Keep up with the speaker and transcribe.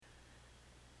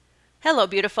Hello,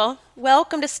 beautiful.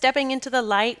 Welcome to Stepping into the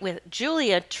Light with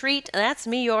Julia Treat. That's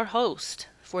me, your host,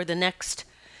 for the next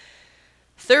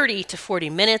 30 to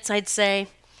 40 minutes, I'd say.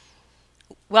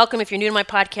 Welcome if you're new to my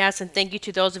podcast, and thank you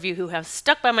to those of you who have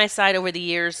stuck by my side over the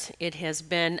years. It has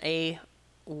been a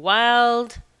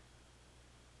wild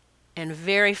and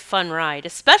very fun ride,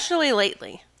 especially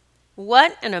lately.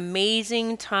 What an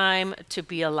amazing time to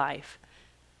be alive,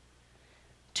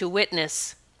 to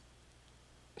witness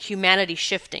humanity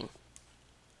shifting.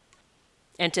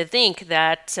 And to think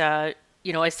that,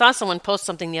 I saw someone post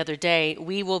something the other day,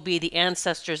 we will be the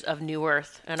ancestors of New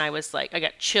Earth. And I was like, I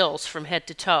got chills from head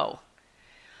to toe.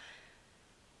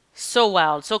 So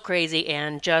wild, so crazy,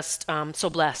 and just so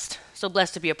blessed. So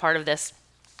blessed to be a part of this.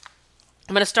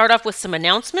 I'm going to start off with some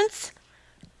announcements.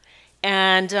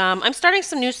 And I'm starting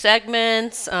some new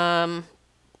segments, some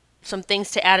things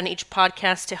to add in each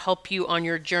podcast to help you on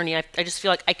your journey. I just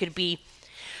feel like I could be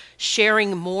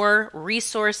sharing more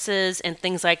resources and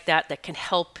things like that can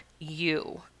help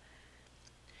you.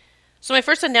 So my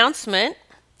first announcement,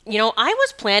 I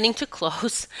was planning to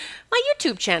close my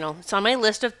YouTube channel. It's on my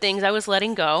list of things I was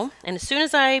letting go. And as soon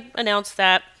as I announced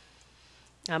that,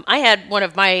 I had one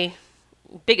of my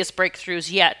biggest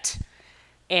breakthroughs yet.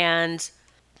 And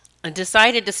I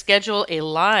decided to schedule a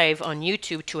live on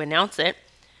YouTube to announce it.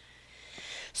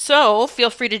 So feel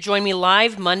free to join me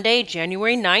live Monday,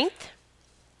 January 9th.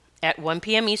 At 1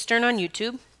 p.m. Eastern on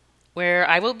YouTube, where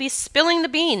I will be spilling the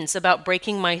beans about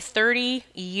breaking my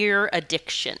 30-year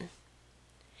addiction.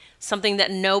 Something that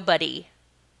nobody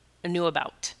knew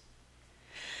about.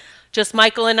 Just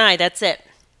Michael and I, that's it.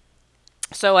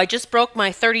 So I just broke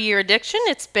my 30-year addiction.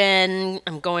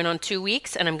 I'm going on 2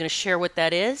 weeks, and I'm going to share what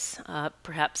that is.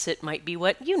 Perhaps it might be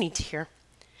what you need to hear.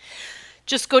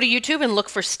 Just go to YouTube and look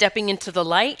for Stepping into the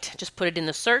Light. Just put it in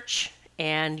the search,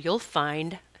 and you'll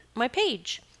find my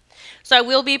page. So I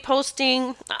will be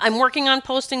posting, I'm working on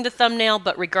posting the thumbnail,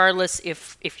 but regardless,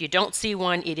 if you don't see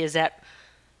one, it is at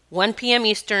 1 p.m.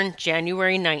 Eastern,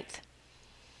 January 9th.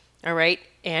 All right,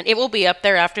 and it will be up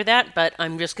there after that, but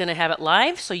I'm just going to have it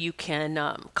live so you can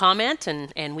comment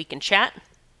and we can chat.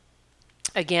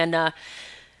 Again,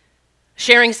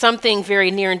 sharing something very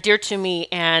near and dear to me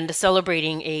and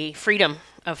celebrating a freedom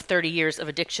of 30 years of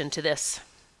addiction to this.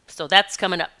 So that's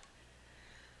coming up.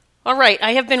 All right,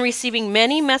 I have been receiving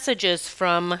many messages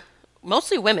from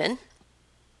mostly women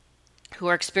who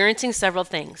are experiencing several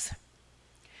things.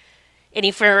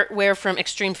 Anywhere from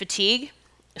extreme fatigue,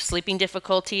 sleeping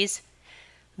difficulties,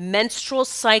 menstrual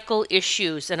cycle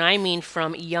issues, and I mean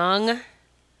from young,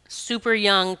 super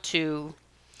young to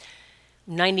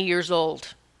 90 years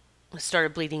old,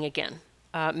 started bleeding again.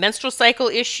 Menstrual cycle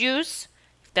issues,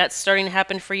 if that's starting to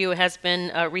happen for you, it has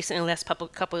been recently, the last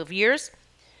couple of years.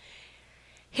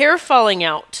 Hair falling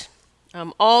out,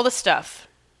 all the stuff.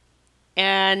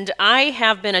 And I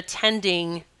have been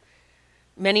attending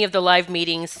many of the live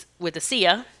meetings with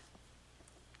ASEA.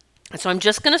 So I'm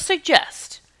just going to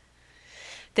suggest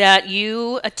that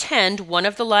you attend one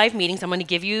of the live meetings. I'm going to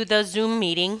give you the Zoom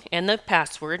meeting and the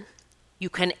password. You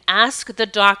can ask the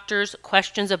doctors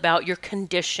questions about your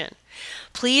condition.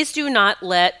 Please do not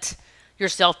let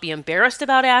yourself be embarrassed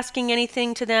about asking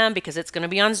anything to them because it's going to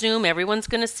be on Zoom. Everyone's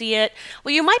going to see it.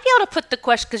 Well, you might be able to put the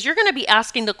question because you're going to be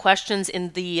asking the questions in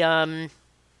the, in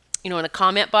the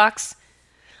comment box,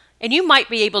 and you might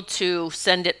be able to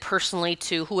send it personally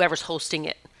to whoever's hosting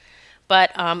it. But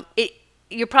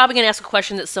you're probably going to ask a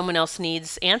question that someone else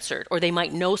needs answered, or they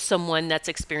might know someone that's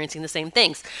experiencing the same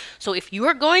things. So if you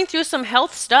are going through some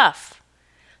health stuff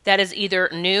that is either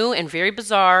new and very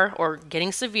bizarre or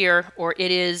getting severe, or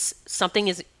something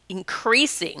is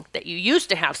increasing that you used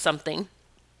to have something.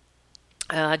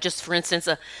 Just for instance,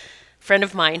 a friend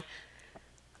of mine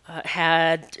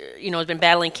has been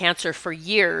battling cancer for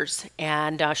years,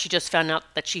 and she just found out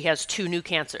that she has 2 new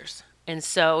cancers. And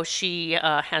so she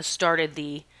has started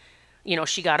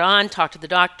she got on, talked to the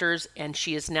doctors, and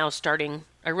she is now starting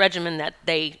a regimen that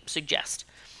they suggest.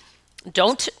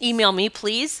 Don't email me,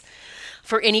 please,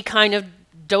 for any kind of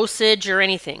dosage or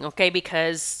anything, okay?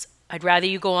 Because I'd rather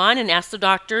you go on and ask the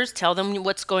doctors, tell them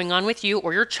what's going on with you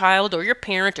or your child or your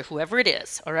parent or whoever it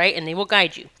is, all right? And they will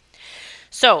guide you.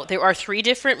 So there are 3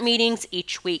 different meetings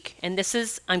each week. And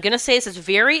I'm going to say this is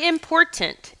very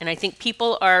important. And I think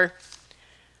people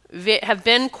have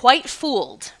been quite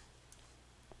fooled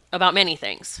about many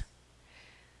things.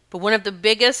 But one of the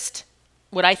biggest,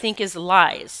 what I think is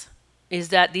lies, is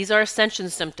that these are ascension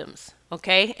symptoms.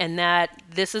 Okay, and that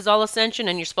this is all ascension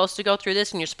and you're supposed to go through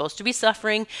this and you're supposed to be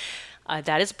suffering.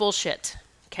 That is bullshit.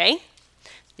 Okay,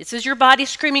 this is your body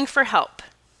screaming for help.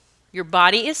 Your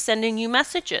body is sending you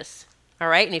messages. All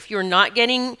right, and if you're not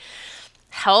getting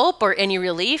help or any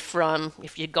relief from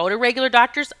if you go to regular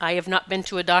doctors. I have not been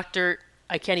to a doctor.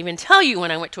 I can't even tell you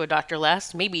when I went to a doctor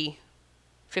last, maybe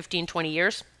 15, 20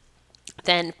 years.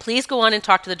 Then please go on and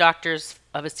talk to the doctors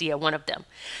of ASEA, one of them.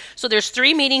 So there's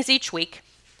 3 meetings each week.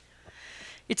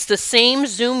 It's the same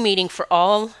Zoom meeting for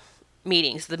all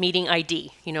meetings, the meeting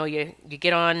ID. You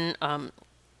get on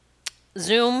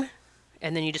Zoom,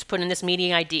 and then you just put in this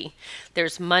meeting ID.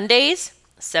 There's Mondays,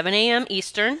 7 a.m.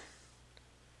 Eastern,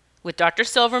 with Dr.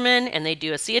 Silverman, and they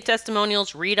do ASEA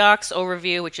testimonials, redox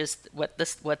overview, which is what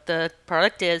the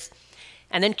product is,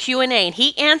 and then Q&A. And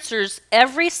he answers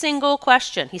every single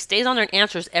question. He stays on there and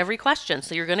answers every question,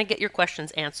 so you're going to get your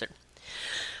questions answered.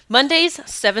 Mondays,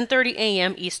 7:30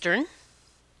 a.m. Eastern.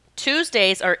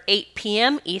 Tuesdays are 8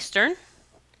 p.m. Eastern,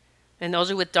 and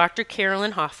those are with Dr.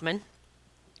 Carolyn Hoffman.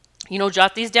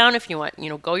 Jot these down if you want.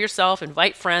 Go yourself,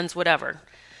 invite friends, whatever.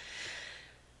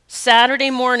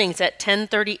 Saturday mornings at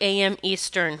 10:30 a.m.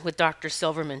 Eastern with Dr.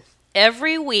 Silverman.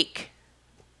 Every week,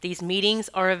 these meetings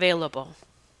are available.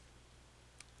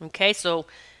 Okay, so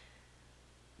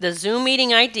the Zoom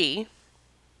meeting ID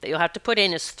that you'll have to put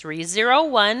in is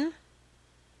 301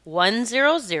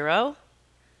 100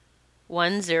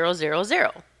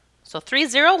 1000. So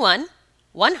 301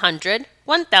 100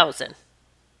 1000.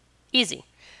 Easy.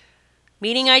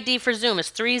 Meeting ID for Zoom is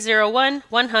 301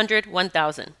 100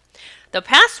 1000. The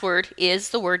password is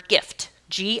the word GIFT,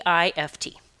 GIFT.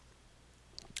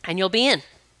 And you'll be in.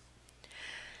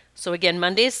 So again,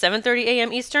 Mondays, 7:30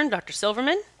 a.m. Eastern, Dr.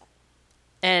 Silverman.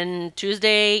 And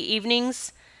Tuesday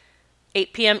evenings,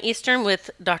 8 p.m. Eastern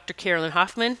with Dr. Carolyn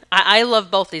Hoffman. I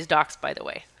love both these docs, by the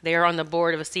way. They are on the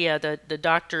board of ASEA, the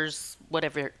doctors,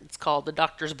 whatever it's called, the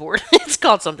doctors board. It's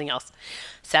called something else.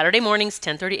 Saturday mornings,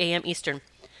 10:30 a.m. Eastern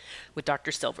with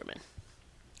Dr. Silverman.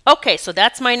 Okay, so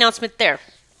that's my announcement there.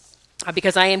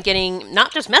 Because I am getting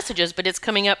not just messages, but it's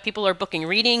coming up. People are booking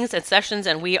readings and sessions,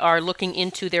 and we are looking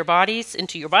into their bodies,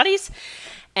 into your bodies,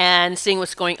 and seeing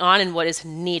what's going on and what is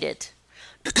needed.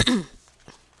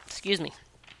 Excuse me.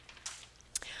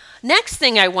 Next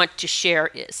thing I want to share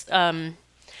is,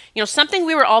 something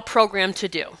we were all programmed to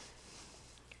do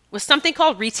was something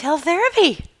called retail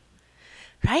therapy,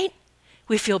 right?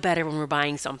 We feel better when we're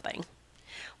buying something.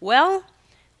 Well,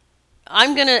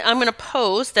 I'm gonna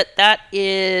pose that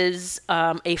is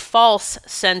a false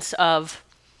sense of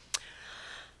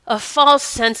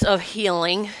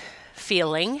healing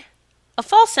feeling, a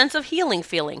false sense of healing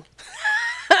feeling.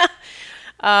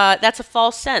 That's a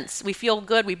false sense. We feel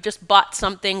good. We've just bought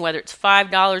something, whether it's $5,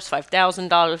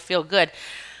 $5,000, feel good.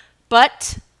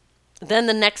 But then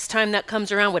the next time that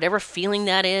comes around, whatever feeling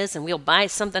that is, and we'll buy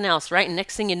something else, right? And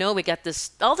next thing you know, we got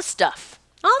all this stuff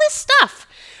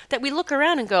that we look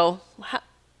around and go,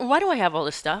 why do I have all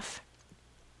this stuff?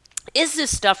 Is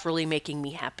this stuff really making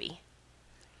me happy?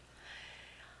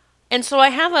 And so I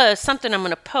have something I'm going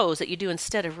to pose that you do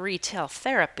instead of retail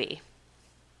therapy.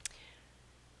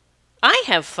 I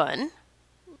have fun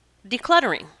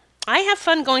decluttering. I have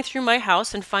fun going through my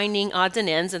house and finding odds and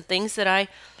ends and things that I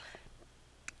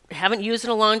haven't used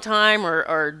in a long time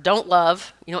or don't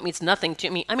love. It means nothing to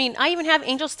me. I mean, I even have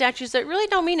angel statues that really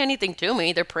don't mean anything to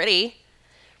me. They're pretty.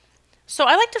 So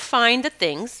I like to find the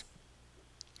things,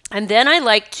 and then I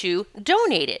like to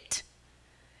donate it.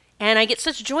 And I get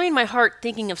such joy in my heart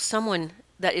thinking of someone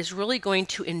that is really going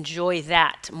to enjoy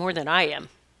that more than I am,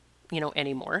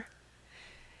 anymore.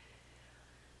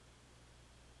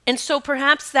 And so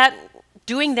perhaps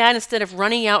doing that instead of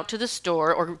running out to the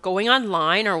store or going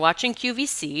online or watching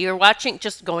QVC or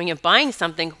just going and buying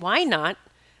something, why not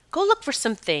go look for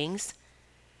some things?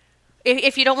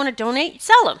 If you don't want to donate,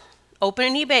 sell them. Open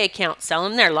an eBay account, sell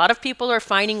them there. A lot of people are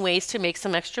finding ways to make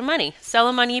some extra money. Sell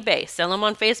them on eBay, sell them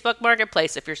on Facebook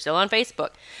Marketplace if you're still on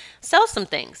Facebook. Sell some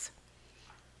things.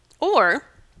 Or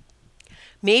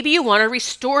maybe you want to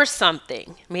restore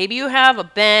something. Maybe you have a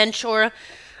bench or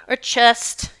a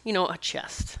chest, a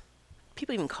chest.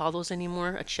 People even call those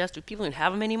anymore, a chest. Do people even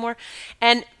have them anymore?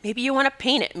 And maybe you want to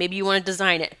paint it. Maybe you want to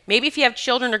design it. Maybe if you have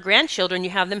children or grandchildren, you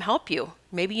have them help you.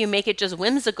 Maybe you make it just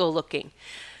whimsical looking.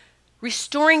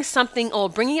 Restoring something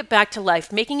old, bringing it back to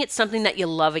life, making it something that you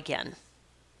love again.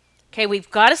 Okay, we've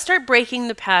got to start breaking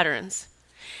the patterns.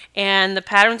 And the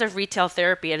patterns of retail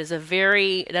therapy,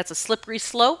 that's a slippery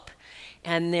slope.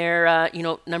 And they're,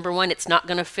 number one, it's not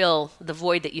going to fill the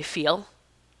void that you feel.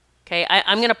 Okay,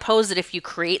 I'm going to pose that if you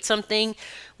create something,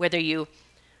 whether you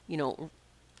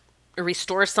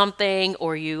restore something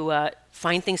or you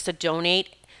find things to donate,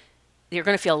 you're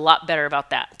going to feel a lot better about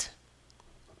that.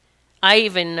 I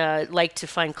even like to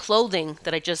find clothing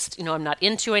that I just, I'm not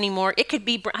into anymore. It could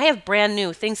be, I have brand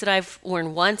new things that I've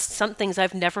worn once, some things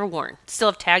I've never worn. Still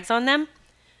have tags on them.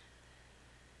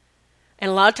 And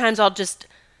a lot of times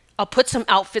I'll put some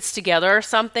outfits together or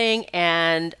something,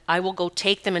 and I will go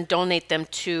take them and donate them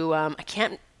to,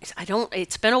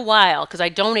 it's been a while because I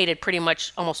donated pretty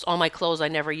much almost all my clothes I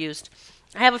never used.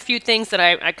 I have a few things that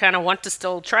I kind of want to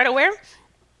still try to wear,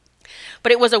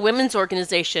 but it was a women's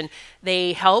organization.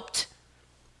 They helped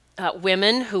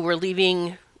women who were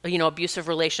leaving, abusive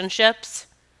relationships,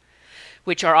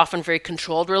 which are often very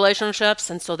controlled relationships.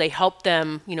 And so they helped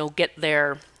them, get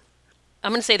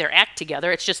I'm going to say their act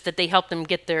together. It's just that they help them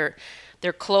get their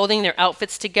clothing, their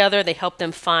outfits together. They help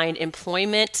them find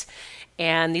employment.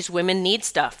 And these women need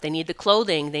stuff. They need the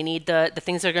clothing. They need the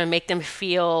things that are going to make them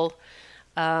feel,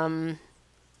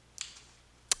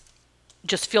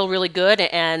 just feel really good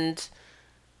and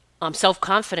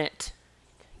self-confident.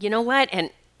 You know what? And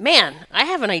man, I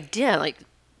have an idea. Like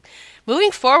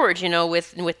moving forward,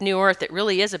 with New Earth, it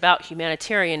really is about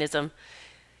humanitarianism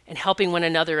and helping one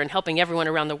another and helping everyone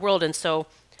around the world. And so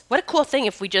what a cool thing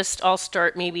if we just all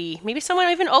start, maybe someone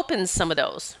even opens some of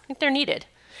those. I think they're needed.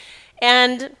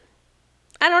 And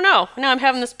I don't know. Now I'm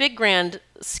having this big grand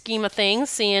scheme of things,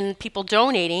 seeing people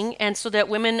donating, and so that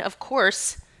women, of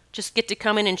course, just get to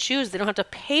come in and choose. They don't have to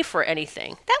pay for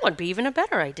anything. That would be even a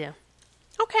better idea.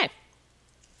 Okay.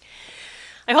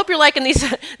 I hope you're liking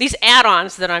these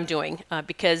add-ons that I'm doing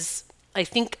because I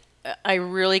think I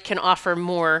really can offer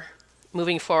more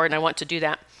moving forward, and I want to do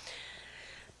that.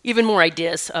 Even more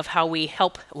ideas of how we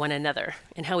help one another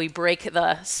and how we break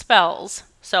the spells.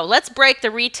 So let's break the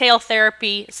retail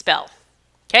therapy spell.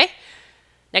 Okay?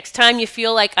 Next time you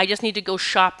feel like I just need to go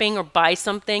shopping or buy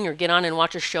something or get on and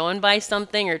watch a show and buy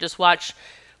something or just watch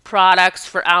products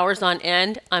for hours on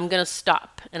end, I'm going to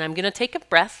stop and I'm going to take a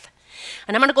breath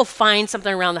and I'm going to go find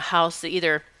something around the house that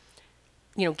either,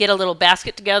 get a little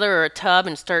basket together or a tub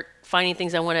and start finding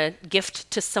things I want to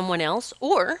gift to someone else,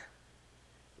 or I'm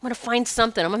going to find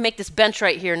something. I'm going to make this bench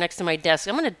right here next to my desk.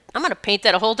 I'm going to paint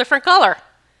that a whole different color.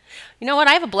 You know what?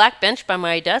 I have a black bench by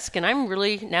my desk, and I'm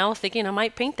really now thinking I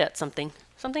might paint that something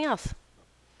else.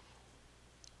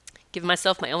 Give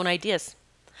myself my own ideas.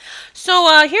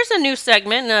 So here's a new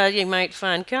segment you might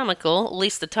find comical, at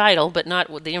least the title, but not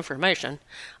with the information.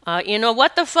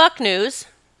 What the fuck news?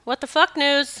 What the fuck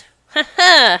news?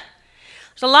 There's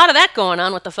a lot of that going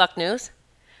on with the fuck news.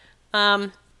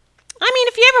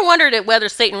 If you ever wondered whether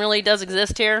Satan really does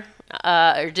exist here,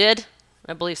 or did,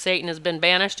 I believe Satan has been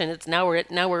banished, and it's now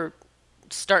we're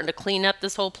starting to clean up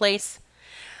this whole place.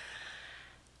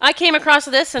 I came across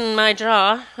this in my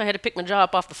jaw. I had to pick my jaw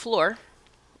up off the floor.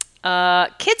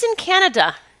 Kids in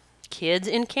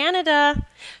Canada,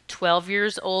 12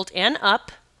 years old and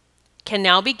up, can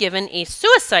now be given a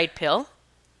suicide pill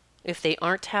if they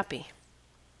aren't happy.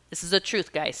 This is the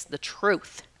truth, guys, the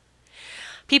truth.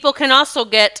 People can also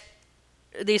get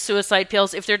these suicide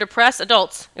pills if they're depressed,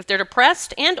 adults, if they're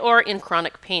depressed and or in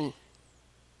chronic pain.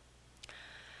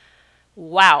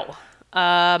 Wow.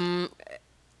 And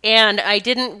I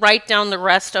didn't write down the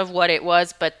rest of what it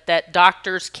was, but that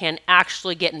doctors can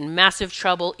actually get in massive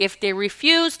trouble if they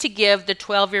refuse to give the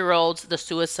 12-year-olds the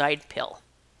suicide pill.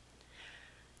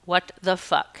 What the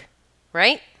fuck,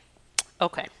 right?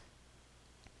 Okay.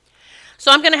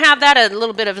 So I'm going to have that a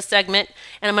little bit of a segment,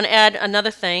 and I'm going to add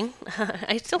another thing.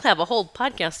 I still have a whole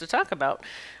podcast to talk about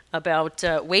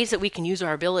ways that we can use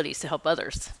our abilities to help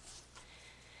others.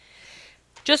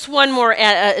 Just one more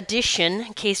addition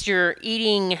in case you're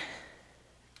eating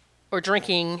or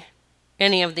drinking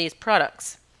any of these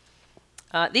products.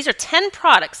 These are 10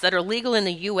 products that are legal in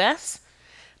the U.S.,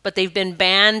 but they've been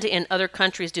banned in other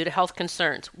countries due to health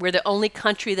concerns. We're the only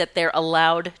country that they're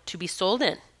allowed to be sold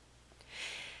in.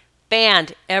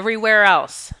 Banned everywhere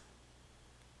else.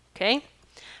 Okay?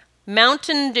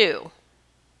 Mountain Dew,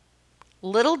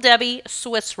 Little Debbie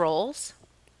Swiss Rolls,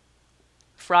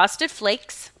 Frosted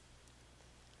Flakes,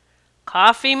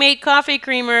 Coffee Mate Coffee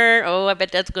Creamer. Oh, I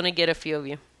bet that's going to get a few of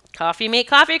you. Coffee Mate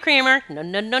Coffee Creamer.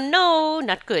 No,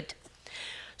 not good.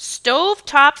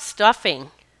 Stovetop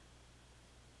Stuffing.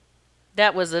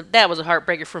 That was a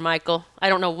heartbreaker for Michael. I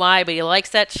don't know why, but he likes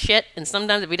that shit. And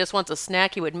sometimes if he just wants a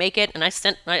snack, he would make it. And I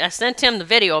sent him the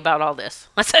video about all this.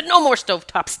 I said, no more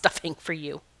stovetop stuffing for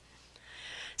you.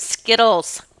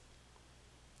 Skittles.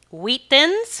 Wheat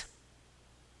Thins.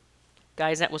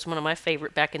 Guys, that was one of my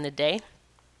favorite back in the day.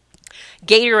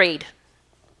 Gatorade.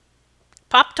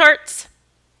 Pop-Tarts.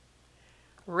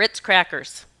 Ritz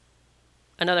Crackers.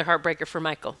 Another heartbreaker for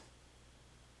Michael.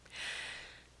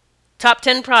 Top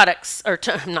 10 products,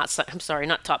 not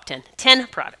top 10, 10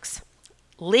 products.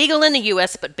 Legal in the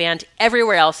U.S., but banned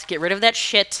everywhere else. Get rid of that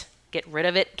shit. Get rid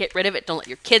of it. Don't let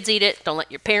your kids eat it. Don't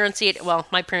let your parents eat it. Well,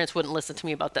 my parents wouldn't listen to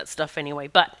me about that stuff anyway,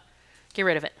 but get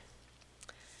rid of it.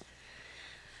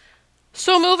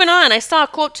 So moving on, I saw a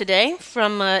quote today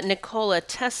from Nikola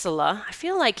Tesla. I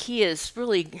feel like he is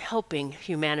really helping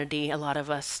humanity, a lot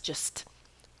of us, just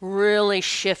really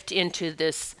shift into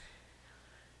this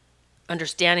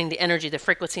understanding the energy, the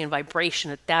frequency, and vibration,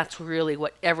 that that's really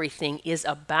what everything is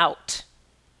about.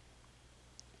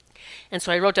 And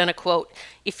so I wrote down a quote: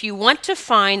 if you want to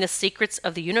find the secrets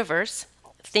of the universe,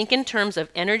 think in terms of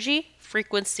energy,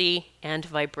 frequency, and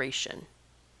vibration.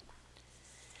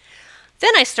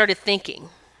 Then I started thinking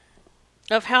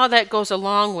of how that goes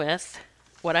along with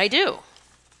what I do.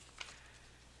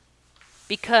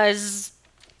 Because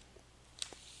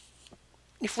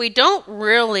if we don't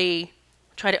really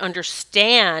try to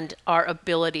understand our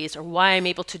abilities or why I'm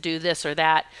able to do this or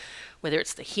that, whether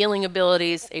it's the healing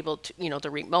abilities, able to,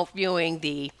 the remote viewing,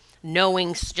 the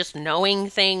knowing, just knowing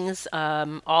things,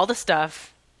 all the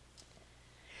stuff,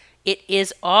 it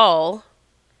is all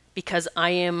because I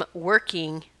am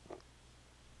working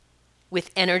with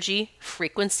energy,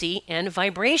 frequency, and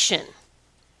vibration.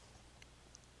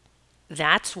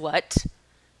 That's what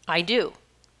I do.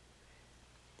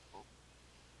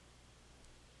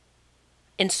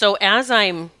 And so as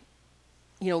I'm,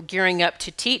 gearing up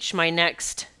to teach my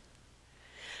next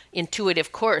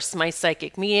intuitive course, my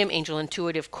Psychic Medium Angel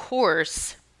Intuitive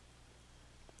course,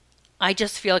 I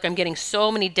just feel like I'm getting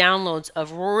so many downloads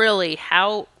of really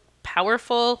how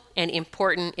powerful and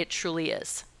important it truly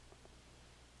is.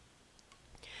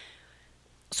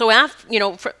 So after,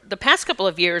 for the past couple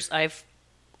of years, I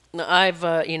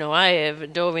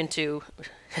have dove into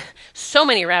so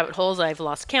many rabbit holes I've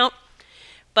lost count.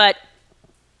 But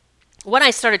what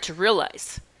I started to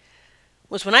realize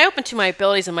was when I opened to my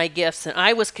abilities and my gifts, and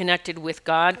I was connected with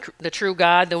God, the true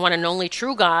God, the one and only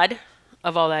true God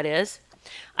of all that is.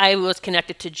 I was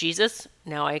connected to Jesus.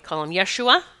 Now I call him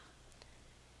Yeshua.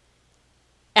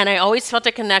 And I always felt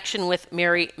a connection with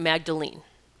Mary Magdalene.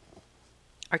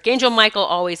 Archangel Michael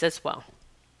always as well.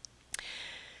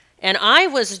 And I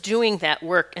was doing that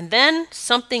work, and then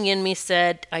something in me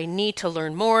said, I need to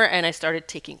learn more, and I started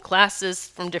taking classes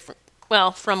from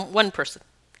one person,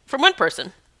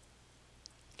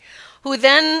 who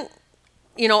then,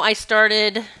 I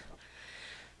started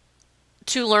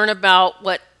to learn about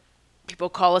what people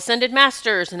call ascended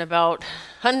masters and about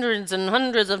hundreds and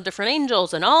hundreds of different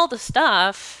angels and all the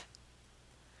stuff.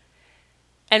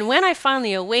 And when I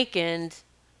finally awakened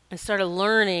and started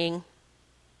learning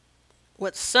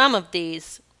what some of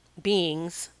these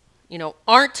beings,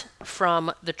 aren't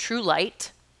from the true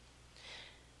light,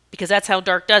 because that's how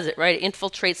dark does it, right? It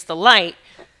infiltrates the light,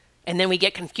 and then we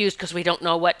get confused because we don't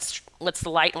know what's the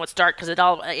light and what's dark, because it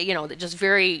all, they're just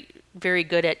very, very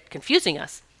good at confusing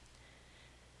us.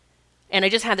 And I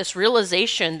just had this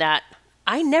realization that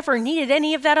I never needed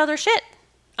any of that other shit.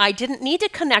 I didn't need to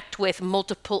connect with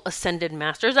multiple ascended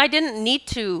masters. I didn't need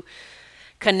to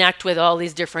connect with all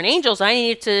these different angels. I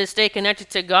needed to stay connected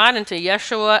to God and to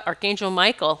Yeshua, Archangel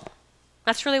Michael.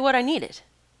 That's really what I needed.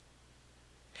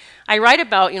 I write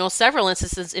about, several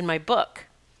instances in my book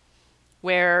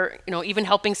where, even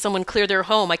helping someone clear their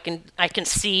home, I can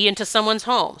see into someone's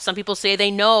home. Some people say they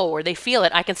know or they feel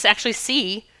it. I can actually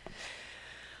see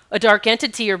a dark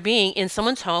entity or being in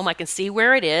someone's home. I can see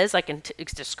where it is. I can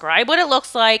describe what it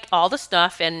looks like, all the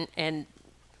stuff, and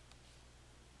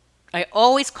I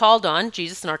always called on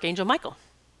Jesus and Archangel Michael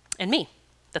and me.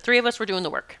 The three of us were doing the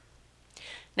work.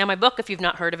 Now, my book, if you've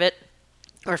not heard of it,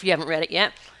 or if you haven't read it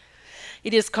yet,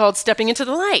 it is called Stepping into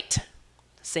the Light.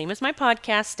 Same as my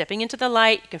podcast, Stepping into the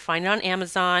Light. You can find it on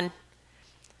Amazon.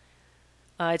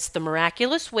 It's the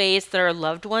miraculous ways that our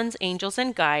loved ones, angels,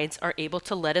 and guides are able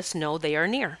to let us know they are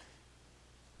near.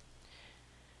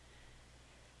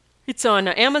 It's on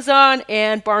Amazon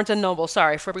and Barnes & Noble.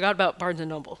 Sorry, I forgot about Barnes &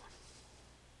 Noble.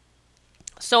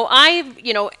 So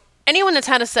anyone that's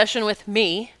had a session with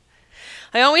me,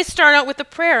 I always start out with a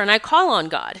prayer and I call on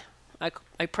God.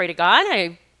 I pray to God,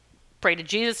 I pray to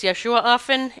Jesus, Yeshua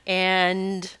often,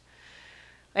 and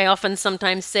I often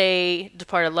sometimes say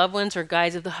departed loved ones or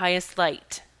guides of the highest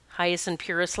light, highest and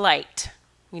purest light,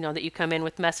 that you come in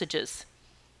with messages.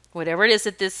 Whatever it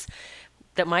is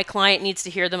that my client needs to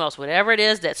hear the most, whatever it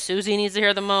is that Susie needs to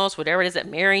hear the most, whatever it is that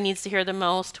Mary needs to hear the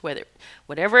most,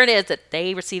 whatever it is that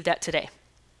they receive that today.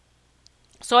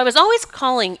 So I was always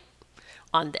calling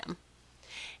on them.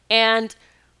 And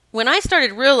when I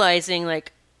started realizing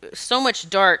so much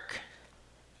dark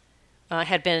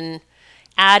had been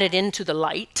added into the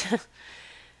light,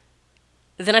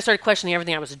 then I started questioning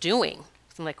everything I was doing.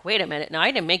 So I'm like, wait a minute, now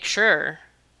I'm going to make sure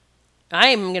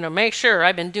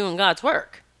I've been doing God's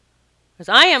work. Because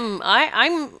I'm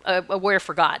a warrior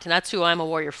for God, and that's who I'm a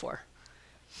warrior for.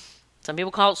 Some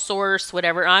people call it source,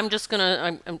 whatever. I'm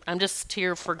just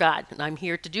here for God. I'm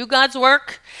here to do God's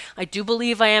work. I do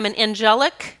believe I am an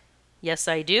angelic. Yes,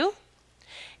 I do.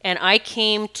 And I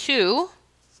came to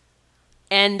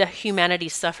end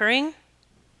humanity's suffering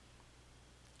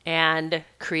and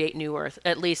create new earth,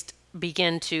 at least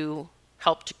begin to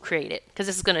help to create it, because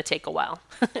this is going to take a while.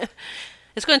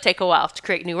 It's going to take a while to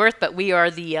create new earth, but we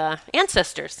are the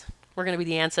ancestors. We're going to be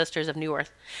the ancestors of new earth.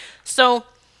 So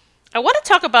I want to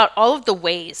talk about all of the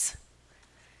ways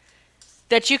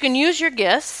that you can use your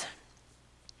gifts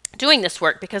doing this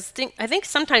work, because I think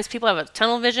sometimes people have a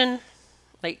tunnel vision,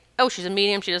 like, oh, she's a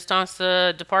medium, she just talks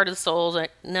to departed souls.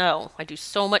 No, I do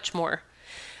so much more.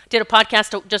 I did a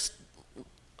podcast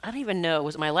I don't even know,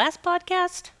 was it my last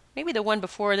podcast? Maybe the one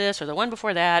before this or the one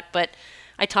before that, but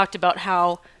I talked about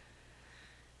how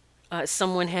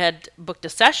someone had booked a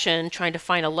session trying to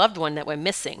find a loved one that went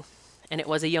missing, and it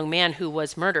was a young man who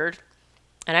was murdered.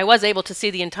 And I was able to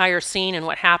see the entire scene and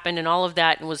what happened and all of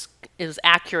that, and it was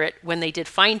accurate. When they did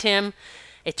find him,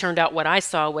 it turned out what I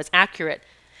saw was accurate.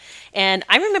 And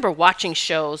I remember watching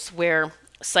shows where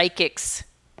psychics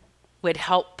would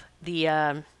help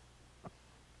the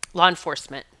law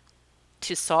enforcement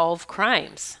to solve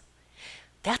crimes.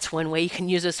 That's one way you can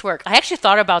use this work. I actually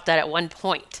thought about that at one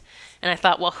point. And I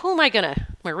thought, well, who am I going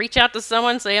to reach out to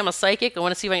someone, say I'm a psychic, I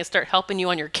want to see if I can start helping you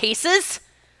on your cases?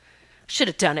 Should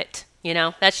have done it.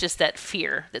 That's just that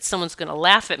fear that someone's going to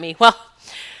laugh at me. Well,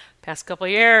 past couple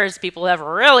of years, people have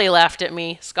really laughed at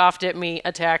me, scoffed at me,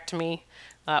 attacked me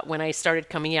when I started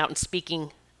coming out and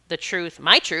speaking the truth,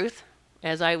 my truth,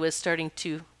 as I was starting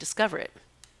to discover it.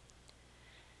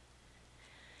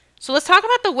 So let's talk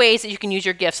about the ways that you can use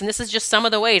your gifts. And this is just some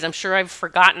of the ways. I'm sure I've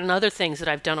forgotten other things that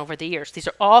I've done over the years. These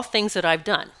are all things that I've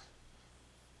done.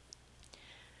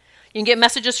 You can get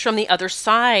messages from the other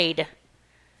side.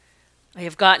 I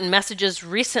have gotten messages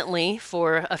recently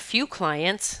for a few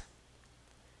clients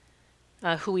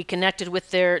who we connected with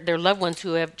their loved ones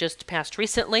who have just passed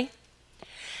recently.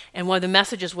 And one of the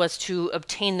messages was to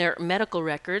obtain their medical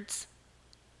records,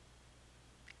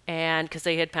 and because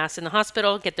they had passed in the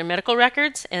hospital, get their medical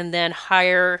records, and then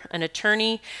hire an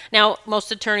attorney. Now,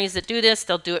 most attorneys that do this,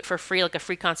 they'll do it for free, like a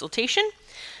free consultation.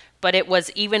 But it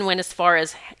was even went as far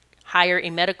as hire a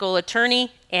medical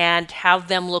attorney and have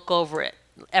them look over it,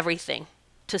 everything,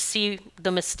 to see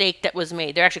the mistake that was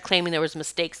made. They're actually claiming there was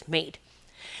mistakes made.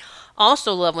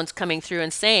 Also, loved ones coming through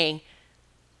and saying,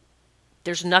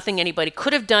 there's nothing anybody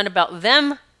could have done about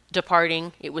them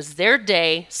departing. It was their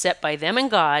day set by them and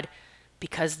God,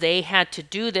 because they had to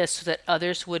do this so that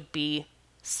others would be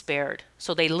spared.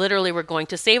 So they literally were going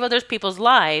to save other people's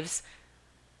lives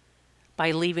by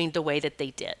leaving the way that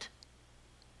they did.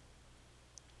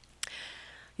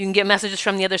 You can get messages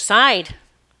from the other side,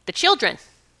 the children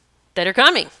that are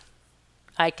coming.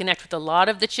 I connect with a lot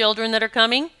of the children that are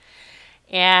coming,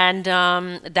 and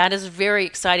that is very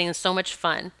exciting and so much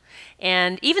fun.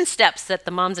 And even steps that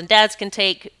the moms and dads can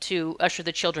take to usher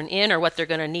the children in, or what they're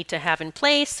going to need to have in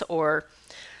place or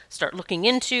start looking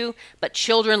into. But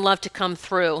children love to come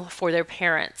through for their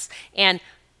parents. And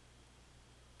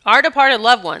our departed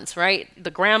loved ones, right?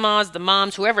 The grandmas, the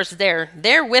moms, whoever's there,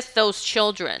 they're with those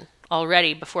children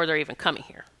already before they're even coming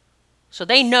here. So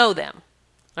they know them.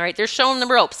 All right, they're showing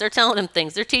them ropes. They're telling them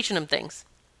things. They're teaching them things.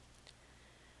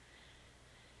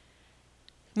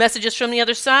 Messages from the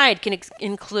other side can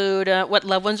include what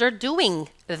loved ones are doing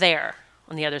there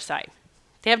on the other side.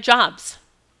 They have jobs.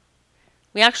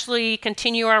 We actually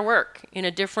continue our work in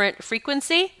a different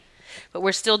frequency, but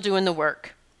we're still doing the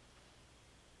work.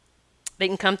 They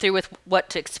can come through with what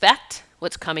to expect,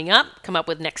 what's coming up, come up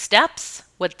with next steps,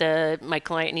 what my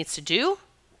client needs to do.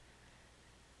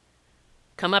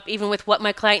 Come up even with what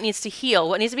my client needs to heal,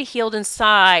 what needs to be healed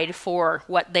inside for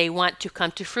what they want to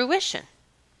come to fruition.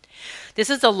 This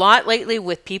is a lot lately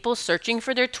with people searching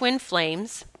for their twin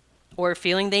flames or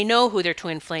feeling they know who their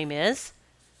twin flame is.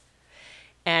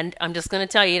 And I'm just going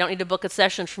to tell you, you don't need to book a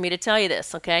session for me to tell you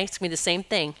this, okay? It's going to be the same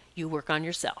thing. You work on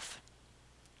yourself,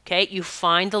 okay? You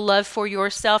find the love for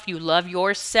yourself. You love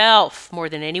yourself more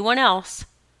than anyone else.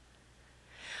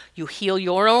 You heal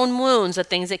your own wounds, the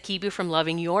things that keep you from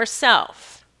loving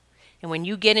yourself. And when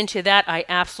you get into that, I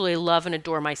absolutely love and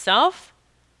adore myself.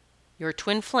 Your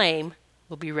twin flame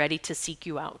will be ready to seek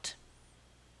you out.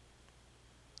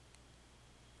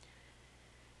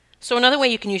 So another way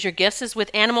you can use your gifts is with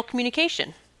animal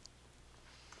communication.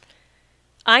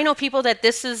 I know people that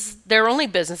this is their only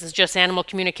business is just animal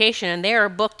communication, and they are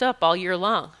booked up all year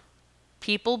long.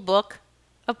 People book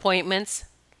appointments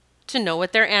to know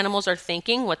what their animals are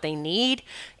thinking, what they need,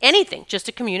 anything, just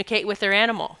to communicate with their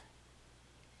animal.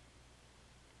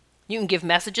 You can give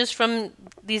messages from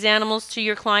these animals to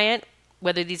your client,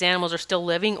 whether these animals are still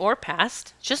living or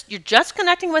past. You're just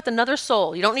connecting with another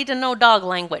soul. You don't need to know dog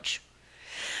language.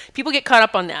 People get caught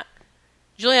up on that.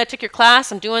 Julie, I took your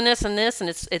class. I'm doing this, and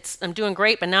I'm doing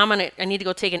great. But now I need to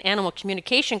go take an animal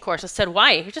communication course. I said,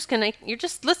 why? You're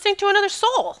just listening to another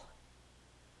soul.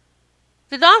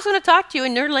 The dog's going to talk to you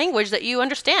in your language that you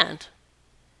understand.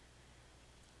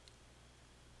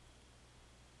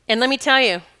 And let me tell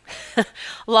you, a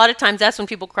lot of times that's when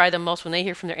people cry the most, when they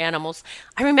hear from their animals.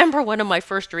 I remember one of my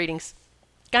first readings.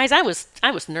 Guys, I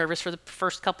was nervous for the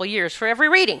first couple years for every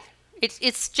reading.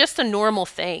 It's just a normal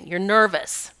thing. You're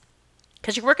nervous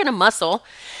because you're working a muscle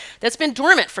that's been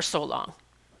dormant for so long.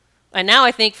 And now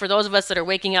I think for those of us that are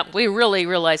waking up, we really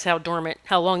realize how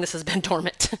long this has been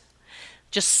dormant.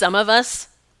 Just some of us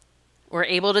were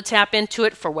able to tap into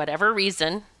it for whatever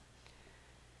reason,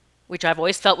 which I've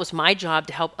always felt was my job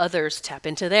to help others tap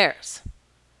into theirs.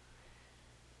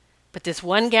 But this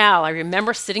one gal, I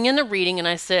remember sitting in the reading and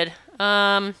I said,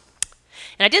 and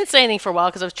I didn't say anything for a while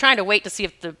because I was trying to wait to see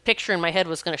if the picture in my head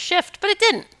was going to shift, but it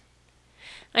didn't.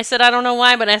 I said, I don't know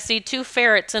why, but I see 2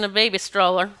 ferrets in a baby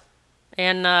stroller.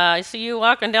 And I see you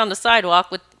walking down the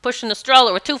sidewalk pushing the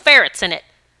stroller with 2 ferrets in it.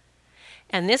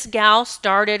 And this gal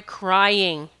started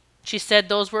crying. She said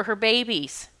those were her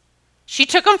babies. She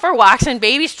took them for walks in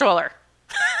baby stroller.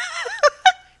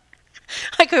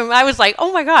 I was like,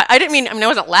 oh my God. I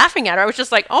wasn't laughing at her. I was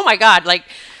just like, oh my God. Like,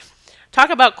 talk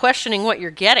about questioning what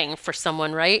you're getting for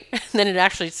someone, right? And then it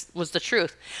actually was the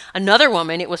truth. Another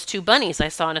woman, it was 2 bunnies I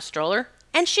saw in a stroller,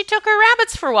 and she took her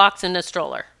rabbits for walks in the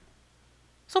stroller.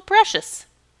 So precious.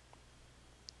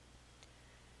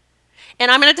 And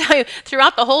I'm going to tell you,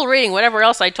 throughout the whole reading, whatever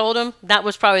else I told them, that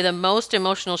was probably the most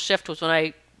emotional shift was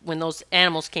when those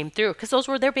animals came through, because those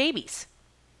were their babies.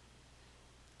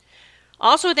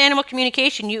 Also with animal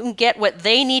communication, you can get what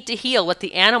they need to heal, what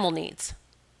the animal needs.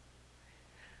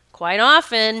 Quite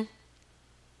often,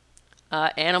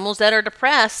 animals that are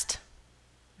depressed,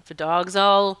 if a dog's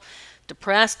all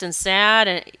depressed and sad,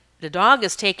 and the dog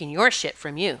is taking your shit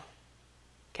from you,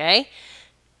 okay?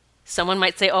 Someone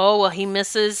might say, oh, well, he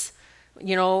misses,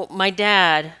 my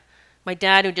dad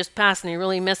who just passed, and he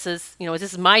really misses, this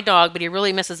is my dog, but he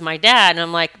really misses my dad. And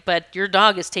I'm like, but your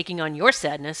dog is taking on your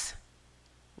sadness.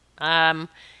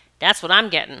 That's what I'm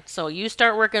getting. So you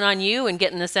start working on you and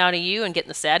getting this out of you and getting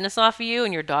the sadness off of you,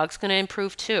 and your dog's going to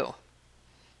improve too.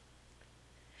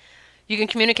 You can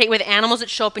communicate with animals that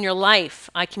show up in your life.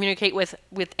 I communicate with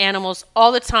animals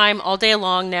all the time, all day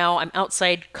long now. I'm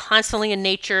outside constantly in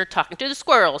nature, talking to the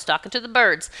squirrels, talking to the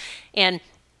birds. And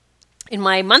in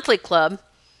my monthly club,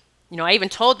 I even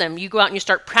told them, you go out and you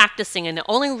start practicing, and the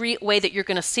only way that you're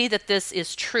going to see that this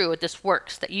is true, that this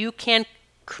works, that you can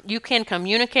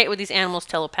communicate with these animals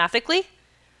telepathically,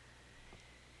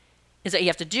 is that you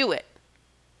have to do it.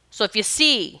 So if you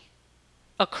see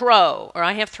a crow, or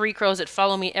I have 3 crows that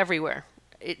follow me everywhere,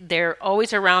 they're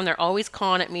always around, they're always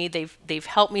calling at me, they've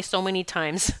helped me so many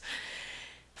times.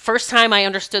 First time I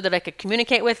understood that I could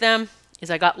communicate with them is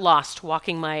I got lost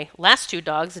walking my last 2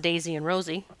 dogs, Daisy and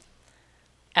Rosie,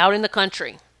 out in the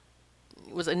country.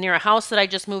 It was near a house that I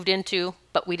just moved into,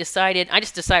 but I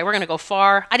just decided we're going to go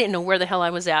far. I didn't know where the hell I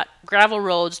was at. Gravel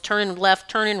roads, turning left,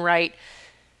 turning right.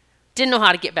 Didn't know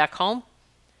how to get back home.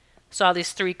 Saw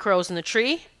these 3 crows in the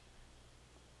tree.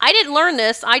 I didn't learn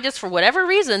this. I just, for whatever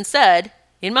reason, said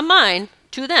in my mind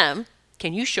to them,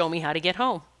 can you show me how to get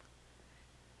home?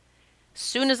 As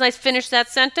soon as I finished that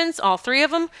sentence, all 3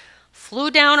 of them flew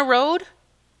down a road,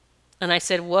 and I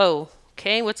said, whoa,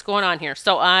 okay, what's going on here?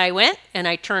 So I went and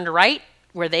I turned right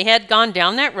where they had gone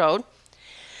down that road.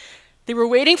 They were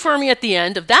waiting for me at the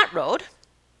end of that road.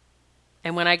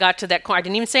 And when I got to that corner, I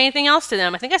didn't even say anything else to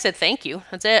them. I think I said thank you.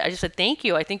 That's it. I just said thank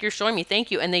you. I think you're showing me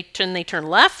thank you. And they turned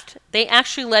left. They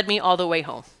actually led me all the way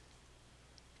home.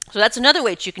 So that's another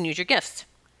way that you can use your gifts.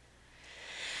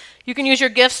 You can use your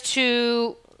gifts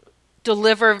to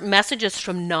deliver messages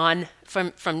from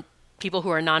people who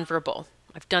are nonverbal.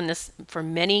 I've done this for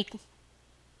many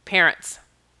parents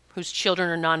whose children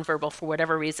are nonverbal for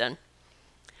whatever reason.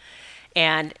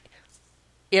 And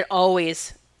it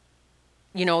always,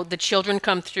 the children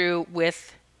come through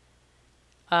with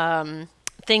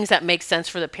things that make sense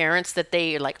for the parents, that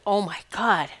they are like, oh my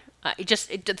God,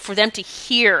 for them to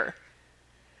hear,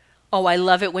 oh, I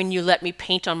love it when you let me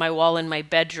paint on my wall in my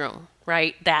bedroom,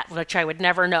 right? That, which I would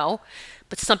never know,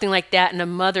 but something like that, and a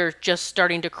mother just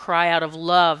starting to cry out of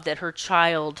love that her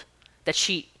child, that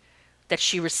she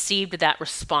received that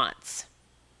response.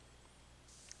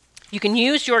 You can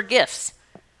use your gifts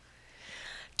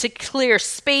to clear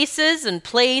spaces and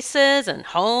places and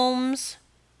homes.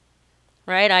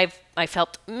 right? I've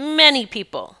helped many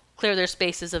people clear their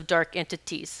spaces of dark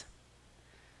entities.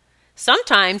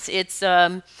 Sometimes it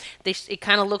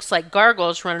kind of looks like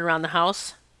gargoyles running around the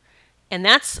house, and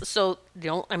that's so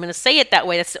I'm going to say it that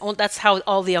way. That's how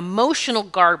all the emotional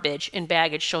garbage and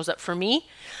baggage shows up for me.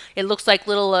 It looks like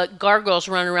little gargoyles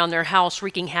running around their house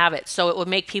wreaking havoc. So it would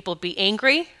make people be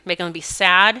angry, make them be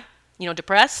sad,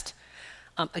 depressed,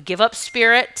 a give up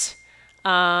spirit,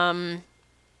 all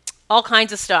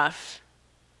kinds of stuff.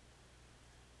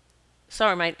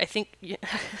 Sorry, I think,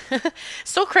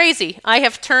 so crazy. I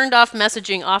have turned off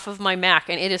messaging off of my Mac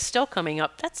and it is still coming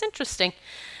up. That's interesting.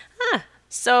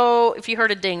 So if you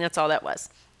heard a ding, that's all that was.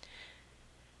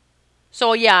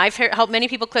 So yeah, I've helped many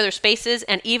people clear their spaces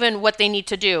and even what they need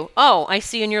to do. Oh, I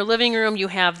see in your living room you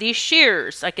have these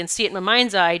shears. I can see it in my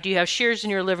mind's eye. Do you have shears in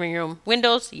your living room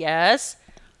windows? Yes.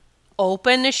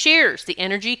 Open the shears. The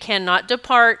energy cannot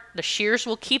depart. The shears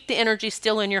will keep the energy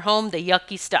still in your home, the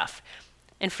yucky stuff.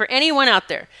 And for anyone out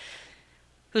there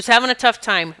who's having a tough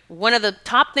time, one of the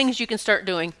top things you can start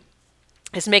doing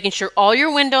is making sure all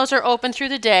your windows are open through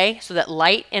the day so that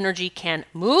light energy can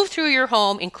move through your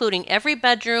home, including every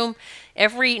bedroom,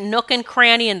 every nook and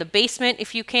cranny in the basement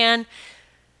if you can.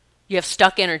 You have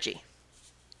stuck energy.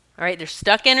 All right, there's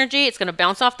stuck energy. It's going to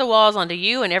bounce off the walls onto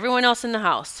you and everyone else in the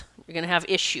house. You're going to have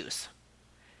issues.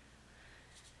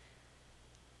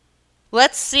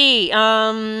 Let's see.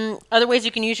 Other ways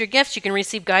you can use your gifts. You can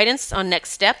receive guidance on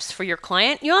next steps for your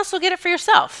client. You also get it for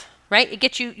yourself, right? It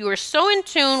gets you are so in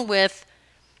tune with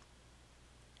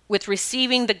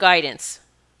receiving the guidance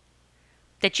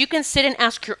that you can sit and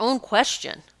ask your own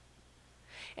question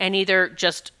and either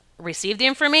just receive the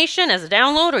information as a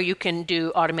download, or you can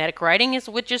do automatic writing,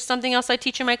 which is something else I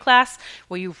teach in my class,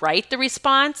 where you write the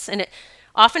response. And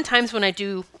oftentimes when I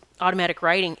do automatic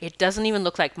writing, it doesn't even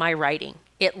look like my writing.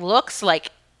 It looks like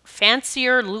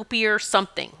fancier, loopier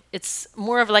something. It's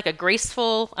more of like a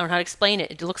graceful, I don't know how to explain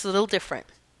it. It looks a little different.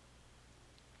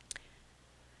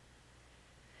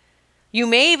 You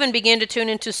may even begin to tune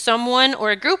into someone or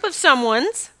a group of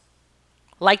someones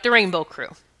like the Rainbow Crew.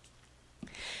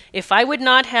 If I would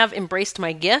not have embraced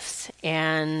my gifts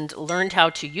and learned how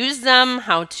to use them,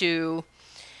 how to,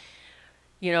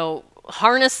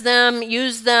 harness them,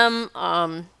 use them,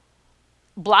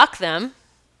 block them,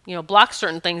 block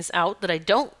certain things out that I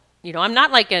don't, I'm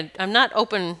not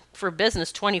open for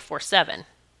business 24/7.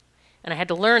 And I had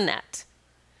to learn that.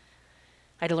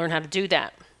 I had to learn how to do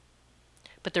that.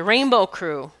 But the Rainbow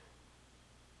Crew,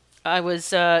 I was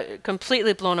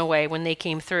completely blown away when they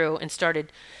came through and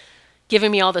started giving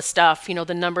me all the stuff,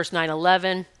 the numbers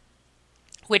 9/11,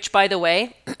 which, by the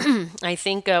way, I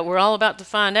think we're all about to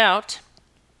find out,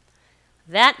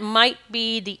 that might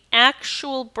be the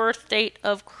actual birth date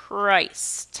of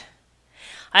Christ.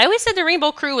 I always said the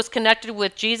Rainbow Crew was connected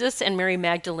with Jesus and Mary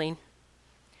Magdalene.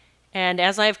 And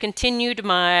as I've continued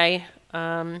my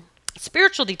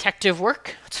spiritual detective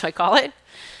work, that's what I call it,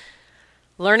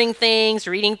 learning things,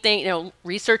 reading things,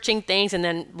 researching things, and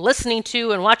then listening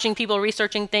to and watching people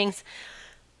researching things.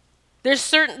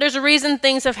 There's a reason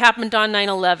things have happened on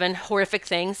 9/11, horrific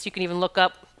things. You can even look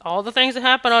up all the things that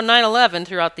happened on 9/11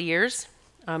 throughout the years.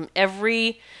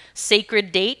 Every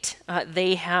sacred date,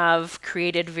 they have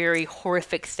created very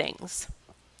horrific things.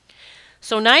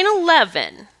 So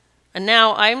 9/11, and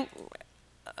now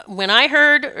when I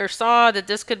heard or saw that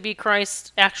this could be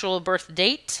Christ's actual birth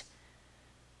date,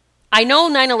 I know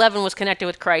 9/11 was connected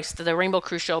with Christ. The Rainbow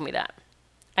Crew showed me that.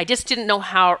 I just didn't know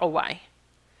how or why.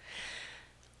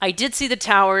 I did see the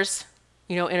towers,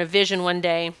 in a vision one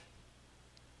day.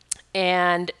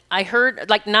 And I heard,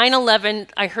 like 9/11,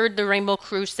 I heard the Rainbow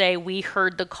Crew say, "We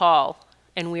heard the call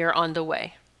and we are on the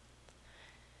way."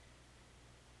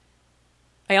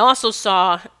 I also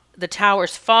saw the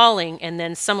towers falling and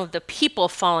then some of the people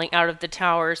falling out of the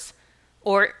towers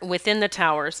or within the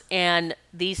towers. And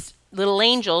these little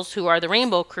angels who are the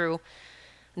Rainbow Crew,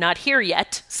 not here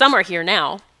yet. Some are here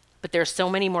now, but there's so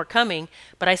many more coming.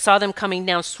 But I saw them coming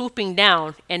down, swooping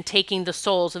down, and taking the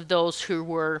souls of those who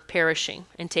were perishing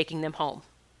and taking them home.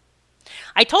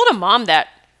 I told a mom that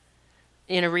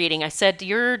in a reading. I said,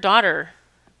 your daughter,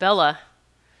 Bella,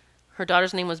 her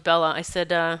daughter's name was Bella. I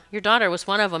said, your daughter was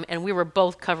one of them, and we were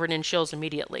both covered in chills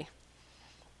immediately.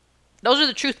 Those are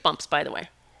the truth bumps, by the way.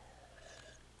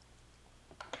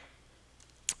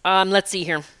 Let's see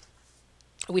here.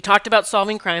 We talked about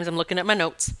solving crimes. I'm looking at my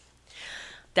notes.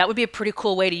 That would be a pretty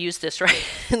cool way to use this, right?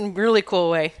 Really cool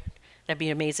way. That'd be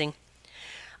amazing.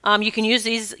 You can use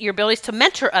your abilities to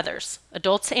mentor others,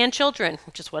 adults and children,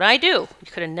 which is what I do.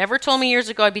 You could have never told me years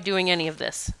ago I'd be doing any of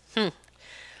this.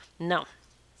 No.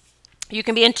 You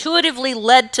can be intuitively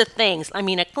led to things. I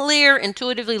mean, a clear,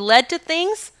 intuitively led to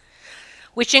things,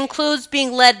 which includes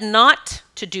being led not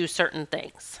to do certain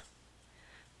things.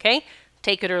 Okay?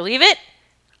 Take it or leave it.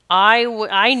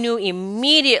 I knew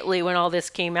immediately when all this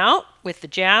came out with the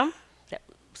jab that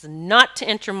was not to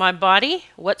enter my body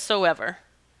whatsoever.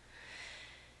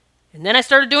 And then I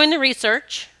started doing the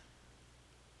research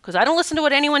because I don't listen to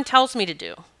what anyone tells me to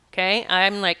do. Okay?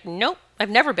 I'm like, nope. I've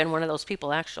never been one of those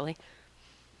people, actually.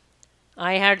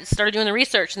 I had started doing the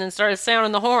research and then started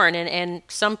sounding the horn, and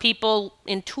some people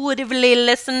intuitively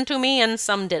listened to me and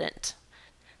some didn't.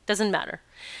 Doesn't matter.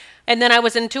 And then I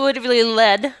was intuitively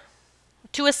led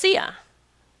to ASEA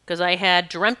because I had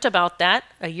dreamt about that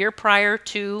a year prior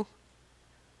to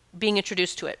being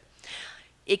introduced to it.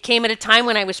 It came at a time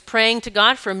when I was praying to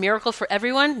God for a miracle for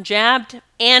everyone, jabbed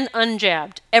and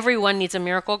unjabbed. Everyone needs a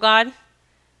miracle, God.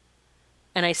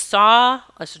 And I saw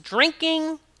us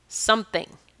drinking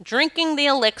something. Drinking the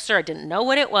elixir. I didn't know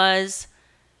what it was.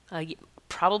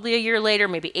 Probably a year later,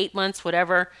 maybe 8 months,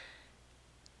 whatever.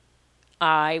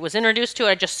 I was introduced to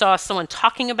it. I just saw someone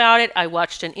talking about it. I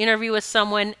watched an interview with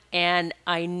someone, and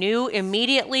I knew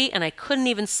immediately, and I couldn't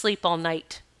even sleep all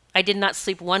night. I did not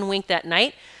sleep one wink that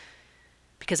night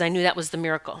because I knew that was the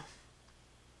miracle.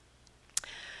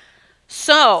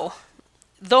 So,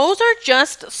 those are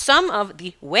just some of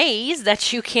the ways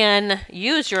that you can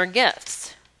use your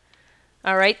gifts.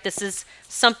 All right, this is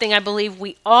something I believe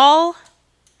we all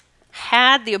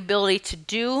had the ability to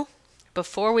do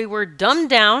before we were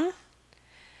dumbed down,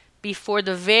 before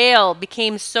the veil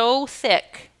became so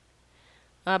thick,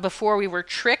 before we were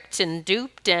tricked and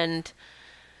duped and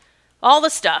all the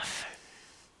stuff.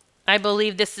 I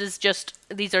believe these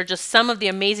are just some of the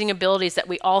amazing abilities that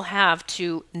we all have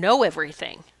to know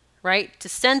everything, right? To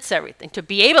sense everything, to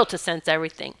be able to sense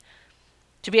everything,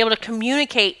 to be able to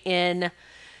communicate in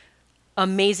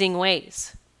amazing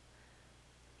ways.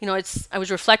 You know, I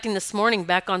was reflecting this morning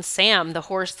back on Sam, the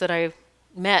horse that I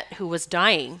met who was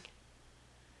dying.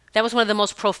 That was one of the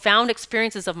most profound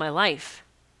experiences of my life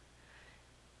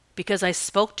because I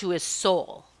spoke to his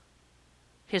soul.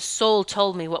 His soul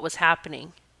told me what was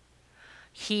happening.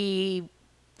 He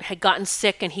had gotten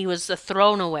sick and he was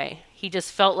thrown away. He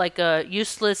just felt like a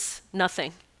useless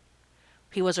nothing.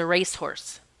 He was a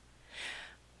racehorse.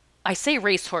 I say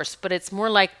racehorse, but it's more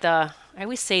like I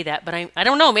always say that, but I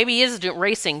don't know, maybe he is doing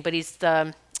racing, but he's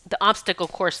the obstacle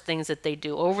course things that they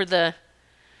do over the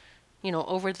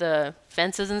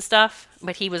fences and stuff,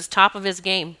 but he was top of his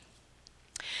game.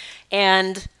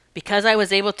 And because I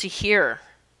was able to hear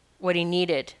what he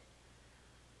needed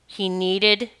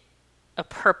a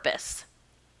purpose.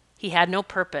 He had no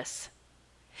purpose.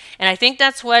 And I think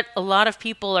that's what a lot of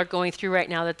people are going through right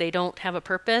now, that they don't have a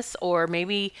purpose, or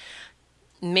maybe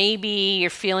you're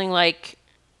feeling like,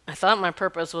 I thought my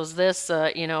purpose was this,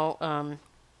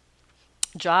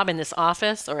 job in this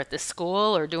office or at this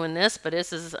school or doing this, but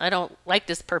I don't like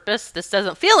this purpose. This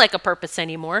doesn't feel like a purpose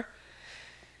anymore.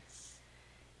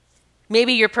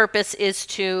 Maybe your purpose is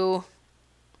to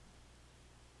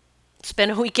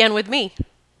spend a weekend with me.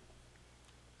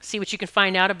 See what you can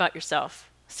find out about yourself.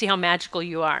 See how magical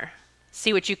you are.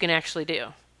 See what you can actually do.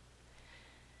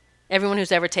 Everyone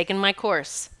who's ever taken my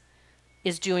course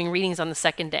is doing readings on the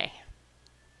second day.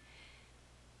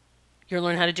 You're going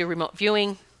to learn how to do remote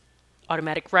viewing,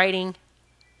 automatic writing.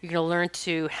 You're going to learn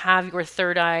to have your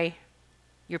third eye,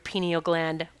 your pineal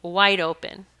gland wide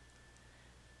open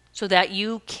so that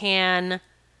you can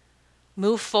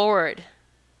move forward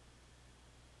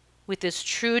with this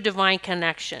true divine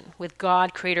connection with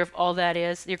God, creator of all that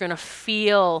is. You're going to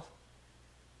feel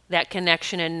that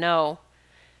connection and know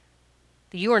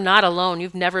that you are not alone.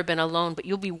 You've never been alone, but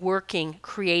you'll be working,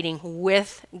 creating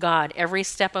with God every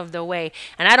step of the way.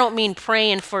 And I don't mean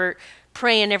praying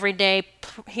every day,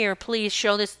 here, please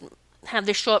show this, have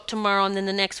this show up tomorrow and then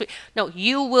the next week. No,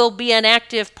 you will be an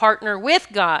active partner with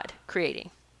God creating.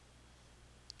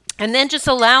 And then just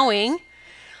allowing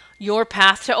your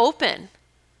path to open.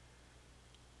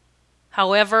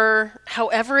 However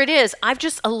it is, I've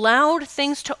just allowed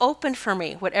things to open for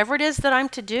me, whatever it is that I'm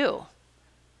to do.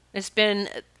 It's been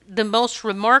the most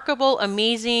remarkable,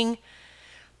 amazing,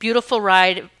 beautiful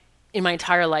ride in my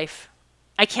entire life.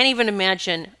 I can't even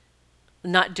imagine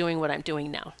not doing what I'm doing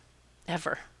now,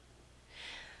 ever.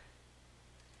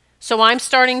 So I'm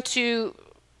starting to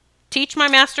teach my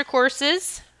master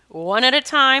courses one at a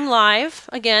time live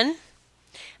again.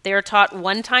 They are taught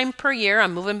one time per year.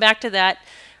 I'm moving back to that.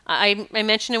 I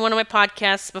mentioned in one of my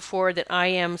podcasts before that I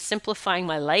am simplifying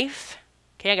my life.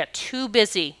 Okay, I got too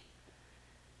busy.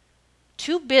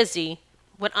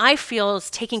 What I feel is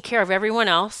taking care of everyone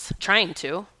else, trying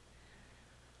to.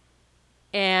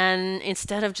 and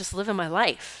instead of just living my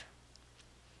life.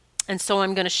 And so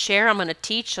I'm going to share, I'm going to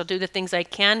teach, I'll do the things I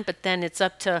can, but then it's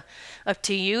up to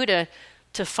you to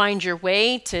find your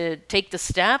way, to take the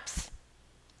steps.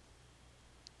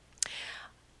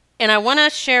 And I want to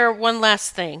share one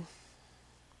last thing.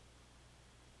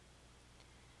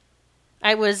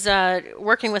 I was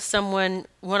working with someone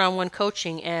one-on-one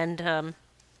coaching, and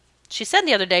she said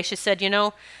the other day, she said,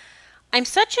 I'm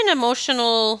such an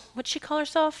emotional, what'd she call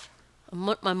herself?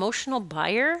 Emotional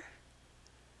buyer?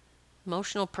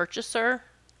 Emotional purchaser?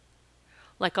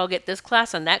 Like I'll get this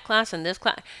class and that class and this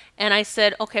class. And I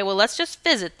said, okay, well, let's just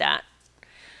visit that.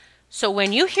 So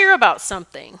when you hear about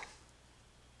something,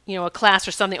 a class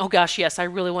or something, oh gosh, yes, I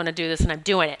really want to do this and I'm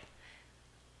doing it.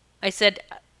 I said,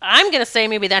 I'm going to say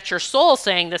maybe that's your soul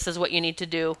saying this is what you need to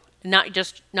do, not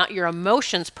your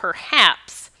emotions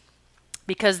perhaps.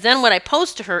 Because then what I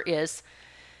posed to her is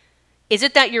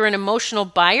it that you're an emotional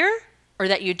buyer or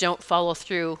that you don't follow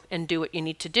through and do what you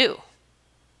need to do?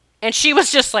 And she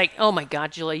was just like, oh my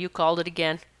God, Julia, you called it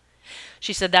again.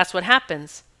 She said, that's what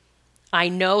happens. I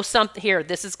know something here.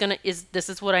 This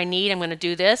is what I need. I'm going to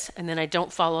do this. And then I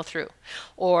don't follow through.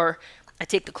 Or I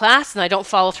take the class and I don't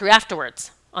follow through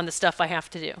afterwards on the stuff I have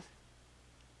to do.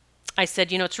 I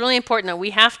said, it's really important that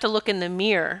we have to look in the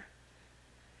mirror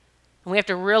and we have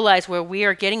to realize where we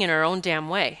are getting in our own damn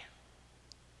way.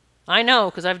 I know,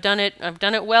 because I've done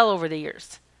it well over the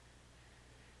years.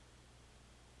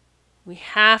 We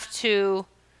have to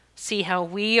see how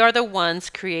we are the ones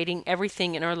creating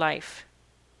everything in our life.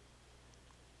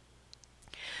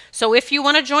 So if you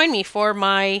want to join me for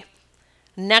my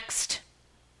next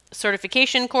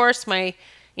certification course, my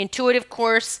intuitive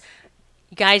course,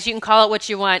 guys, you can call it what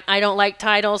you want. I don't like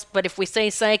titles, but if we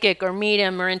say psychic or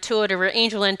medium or intuitive or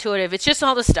angel intuitive, it's just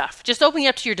all the stuff. Just opening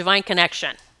up to your divine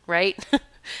connection, right?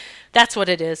 That's what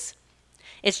it is.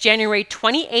 It's January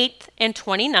 28th and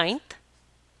 29th.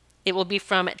 It will be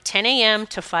from 10 a.m.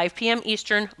 to 5 p.m.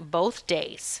 Eastern both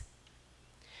days.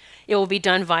 It will be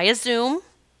done via Zoom.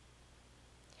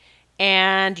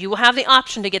 And you will have the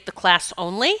option to get the class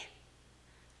only,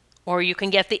 or you can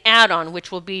get the add-on,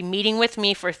 which will be meeting with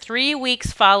me for 3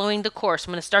 weeks following the course.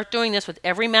 I'm going to start doing this with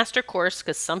every master course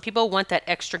because some people want that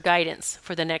extra guidance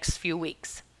for the next few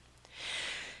weeks.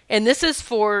 And this is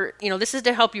this is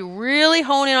to help you really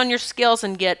hone in on your skills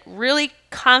and get really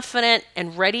confident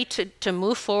and ready to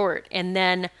move forward and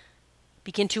then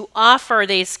begin to offer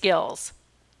these skills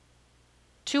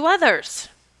to others.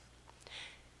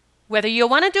 Whether you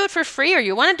want to do it for free or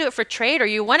you want to do it for trade or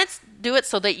you want to do it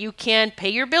so that you can pay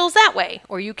your bills that way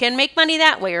or you can make money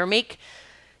that way or make,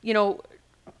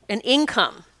 an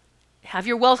income, have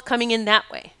your wealth coming in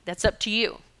that way. That's up to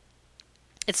you.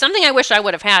 It's something I wish I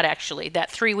would have had, actually,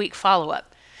 that 3-week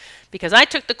follow-up. Because I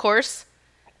took the course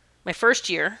my first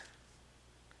year,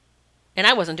 and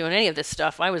I wasn't doing any of this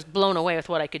stuff. I was blown away with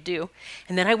what I could do.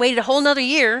 And then I waited a whole nother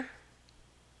year.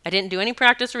 I didn't do any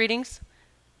practice readings,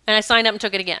 and I signed up and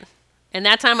took it again. And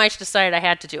that time I just decided I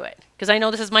had to do it. Because I know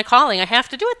this is my calling. I have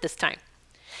to do it this time.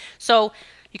 So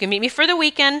you can meet me for the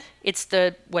weekend. It's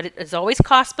what it has always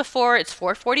cost before. It's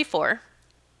 $444.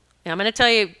 And I'm going to tell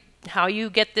you how you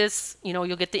get this,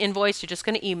 you'll get the invoice. You're just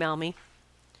going to email me.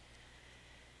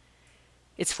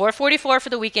 It's $444 for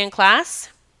the weekend class.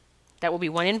 That will be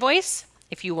one invoice.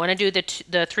 If you want to do the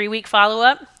 3-week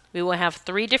follow-up, we will have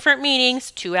 3 different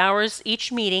meetings, 2 hours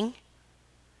each meeting.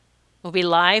 We'll be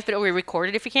live, but it will be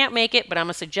recorded if you can't make it, but I'm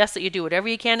going to suggest that you do whatever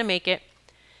you can to make it.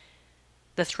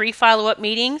 The 3 follow-up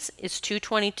meetings is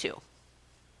 $222. So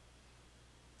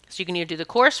you can either do the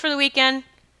course for the weekend,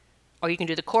 or you can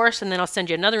do the course, and then I'll send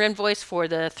you another invoice for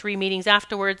the 3 meetings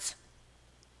afterwards.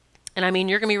 And I mean,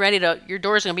 you're going to be ready your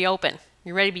door's going to be open.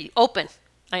 You're ready to be open.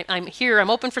 I'm here. I'm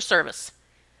open for service.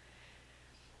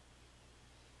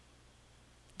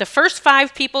 The first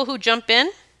 5 people who jump in,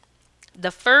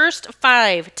 the first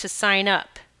 5 to sign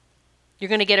up, you're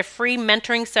going to get a free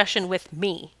mentoring session with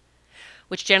me,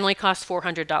 which generally costs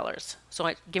 $400. So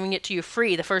I'm giving it to you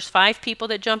free. The first 5 people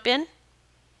that jump in,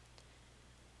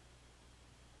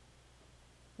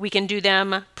 we can do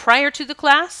them prior to the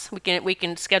class. We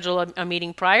can schedule a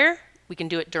meeting prior. We can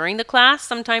do it during the class,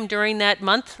 sometime during that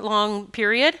month-long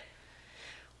period,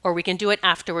 or we can do it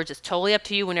afterwards. It's totally up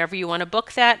to you whenever you want to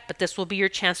book that, but this will be your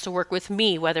chance to work with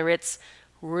me, whether it's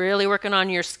really working on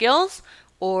your skills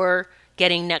or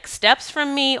getting next steps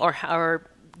from me or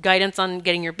guidance on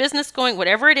getting your business going,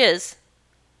 whatever it is.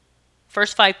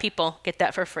 First 5 people get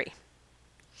that for free.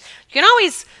 You can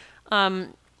always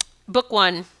book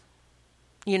one,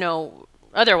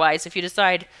 otherwise, if you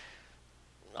decide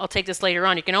I'll take this later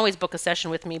on, you can always book a session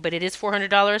with me, but it is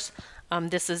 $400.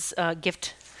 This is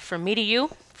gift from me to you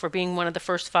for being one of the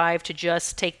first 5 to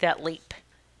just take that leap.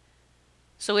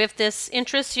 So if this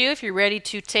interests you, if you're ready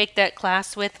to take that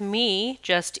class with me,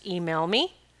 just email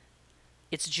me.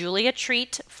 It's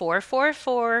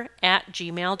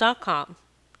juliatreat444@gmail.com.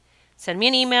 Send me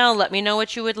an email, let me know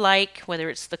what you would like, whether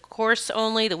it's the course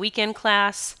only, the weekend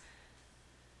class,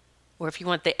 or if you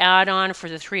want the add-on for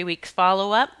the 3-week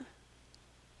follow-up.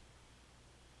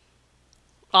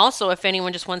 Also, if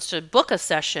anyone just wants to book a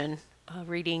session, a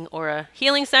reading or a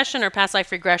healing session or past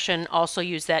life regression, also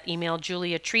use that email,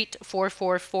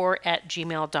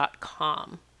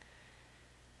 juliatreat444@gmail.com.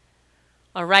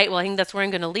 All right, well, I think that's where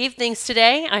I'm going to leave things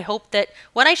today. I hope that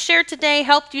what I shared today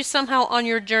helped you somehow on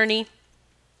your journey.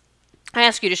 I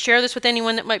ask you to share this with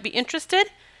anyone that might be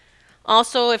interested.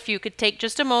 Also, if you could take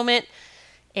just a moment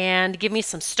and give me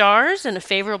some stars and a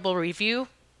favorable review,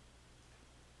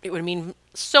 it would mean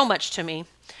so much to me.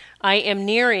 I am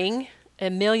nearing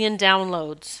 1 million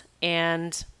downloads,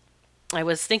 and I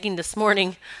was thinking this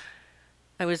morning,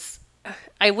 I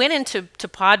went into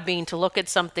Podbean to look at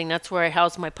something. That's where I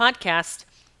house my podcast,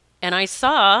 and I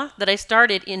saw that I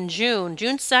started in June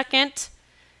 2nd,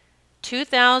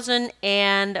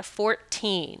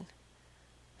 2014.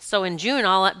 So in June,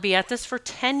 I'll be at this for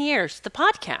 10 years, the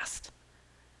podcast.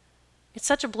 It's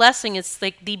such a blessing. It's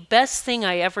like the best thing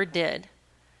I ever did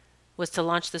was to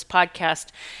launch this podcast.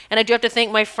 And I do have to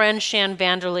thank my friend Shan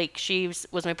Vanderleek. She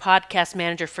was my podcast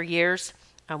manager for years.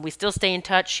 We still stay in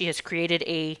touch. She has created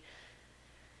a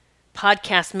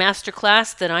podcast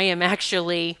masterclass that I am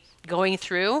actually going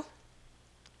through.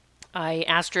 I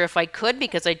asked her if I could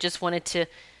because I just wanted to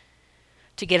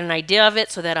get an idea of it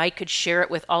so that I could share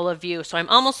it with all of you. So I'm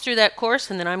almost through that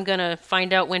course, and then I'm going to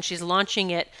find out when she's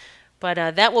launching it.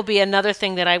 But that will be another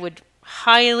thing that I would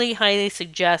highly, highly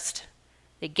suggest,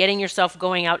 that getting yourself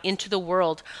going out into the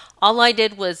world. All I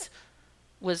did was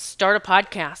start a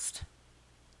podcast.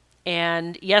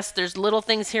 And yes, there's little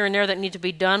things here and there that need to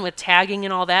be done with tagging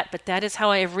and all that, but that is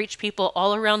how I have reached people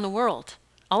all around the world.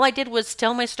 All I did was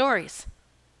tell my stories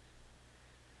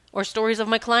or stories of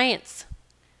my clients.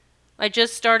 I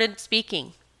just started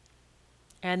speaking,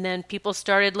 and then people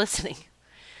started listening.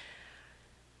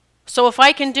 So if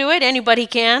I can do it, anybody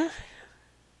can.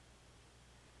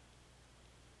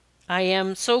 I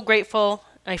am so grateful.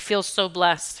 I feel so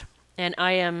blessed, and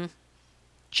I am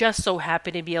just so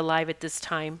happy to be alive at this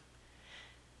time.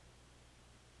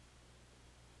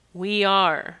 We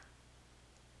are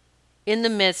in the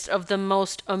midst of the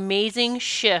most amazing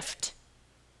shift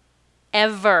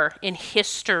ever in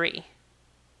history,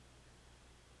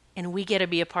 and we get to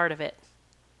be a part of it.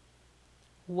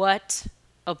 What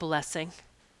a blessing.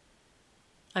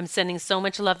 I'm sending so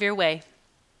much love your way.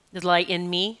 The light in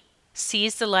me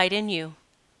sees the light in you,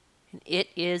 and it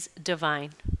is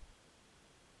divine.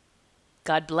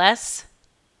 God bless.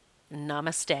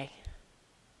 Namaste.